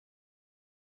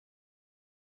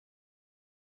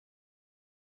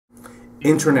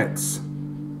Internets.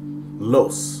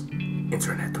 Los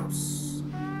internetos.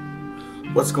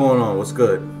 What's going on? What's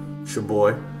good? It's your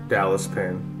boy, Dallas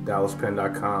Penn,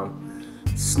 DallasPenn.com,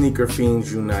 Sneaker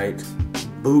Fiends Unite,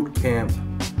 Boot Camp,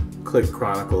 Click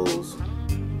Chronicles.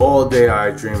 All day I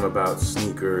dream about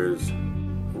sneakers,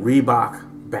 Reebok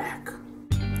back,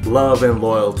 love and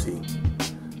loyalty.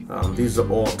 These are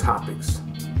all topics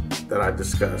that I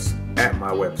discuss at my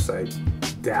website,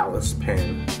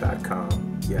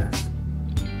 DallasPenn.com. Yes,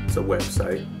 it's a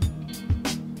website.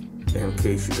 In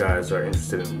case you guys are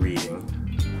interested in reading.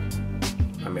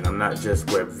 I mean, I'm not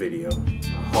just web video, I'm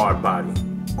hard body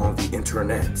on the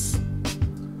internets.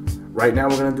 Right now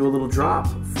we're gonna do a little drop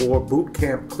for Boot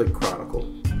Camp Click Chronicle,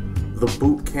 the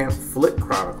Boot Camp Flick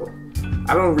Chronicle.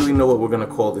 I don't really know what we're gonna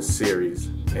call this series,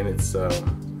 and it's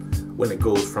when it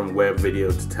goes from web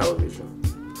video to television.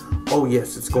 Oh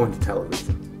yes, it's going to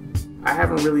television. I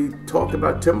haven't really talked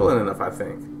about Timberland enough, I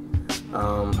think.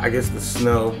 I guess the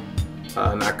snow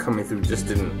not coming through just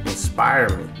didn't inspire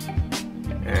me,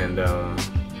 and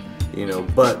you know,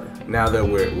 but now that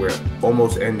we're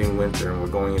almost ending winter and we're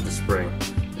going into spring,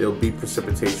 there'll be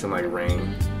precipitation like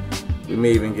rain. We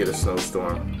may even get a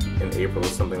snowstorm in April or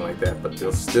something like that, but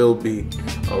there'll still be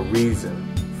a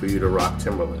reason for you to rock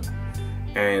Timberland.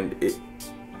 And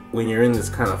when you're in this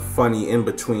kind of funny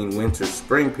in-between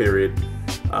winter-spring period,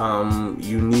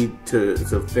 you need to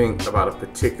think about a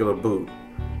particular boot.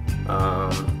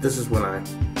 This is when I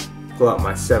pull out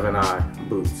my 7-eye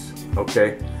boots,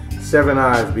 okay? 7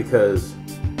 eyes because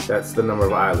that's the number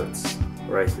of eyelets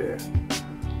right there.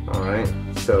 All right,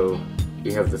 so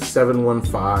you have the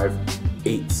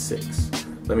 71586.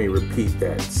 Let me repeat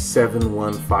that,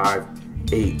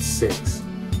 71586.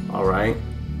 All right,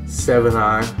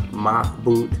 7-eye mock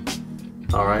boot.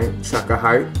 All right, chukka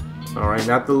height. All right,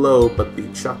 not the low, but the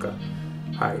chukka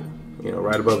height. You know,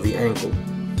 right above the ankle.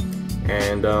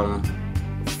 And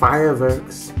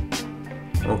fireworks.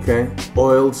 Okay,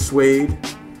 oiled suede.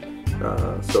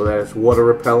 So that it's water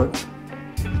repellent.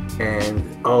 And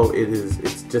oh,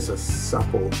 it's just a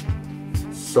supple,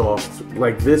 soft,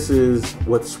 like this is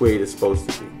what suede is supposed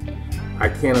to be. I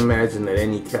can't imagine that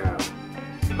any cow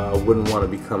wouldn't want to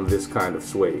become this kind of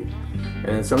suede. And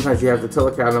then sometimes you have to tell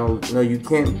a cow, no, you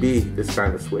can't be this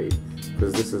kind of suede,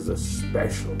 because this is a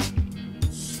special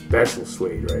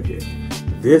suede right here.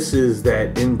 This is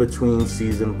that in-between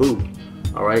season boot.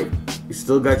 All right, you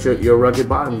still got your rugged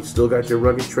bottom, you still got your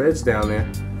rugged treads down there.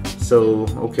 So,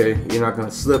 okay, you're not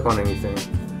gonna slip on anything.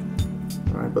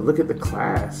 All right, but look at the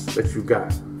class that you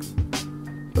got.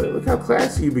 Look how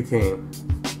classy you became.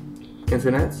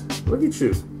 Internets, look at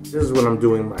you. This is when I'm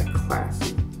doing my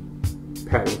classy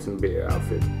Paddington Bear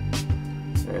outfit.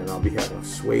 And I'll be having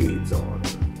suedes on.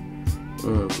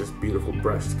 Just beautiful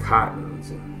brushed cottons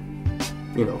and,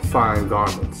 you know, fine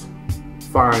garments.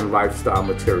 Fine lifestyle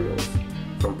materials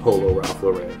from Polo Ralph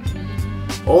Lauren.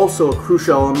 Also a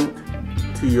crucial element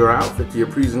to your outfit, to your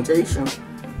presentation,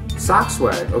 sock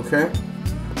swag, okay?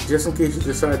 Just in case you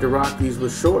decide to rock these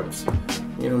with shorts,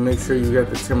 you know, make sure you got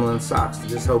the Timberland socks to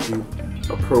just help you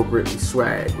appropriately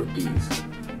swag with these.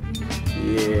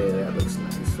 Yeah, that looks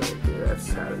nice right there. That's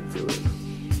how to do it.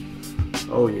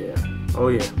 Oh yeah, oh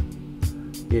yeah.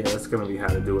 Yeah, that's gonna be how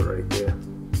to do it right there.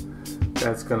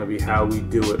 That's gonna be how we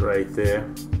do it right there.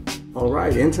 All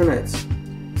right, internets.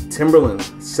 Timberland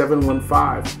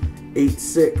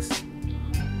 71586.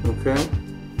 Okay.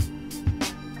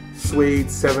 Suede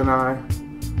 7-eye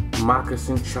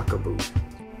mocassin chukka boot.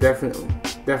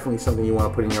 Definitely something you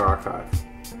want to put in your archive.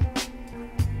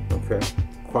 Okay.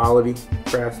 Quality,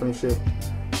 craftsmanship,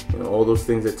 you know, all those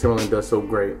things that Timberland does so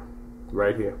great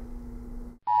right here.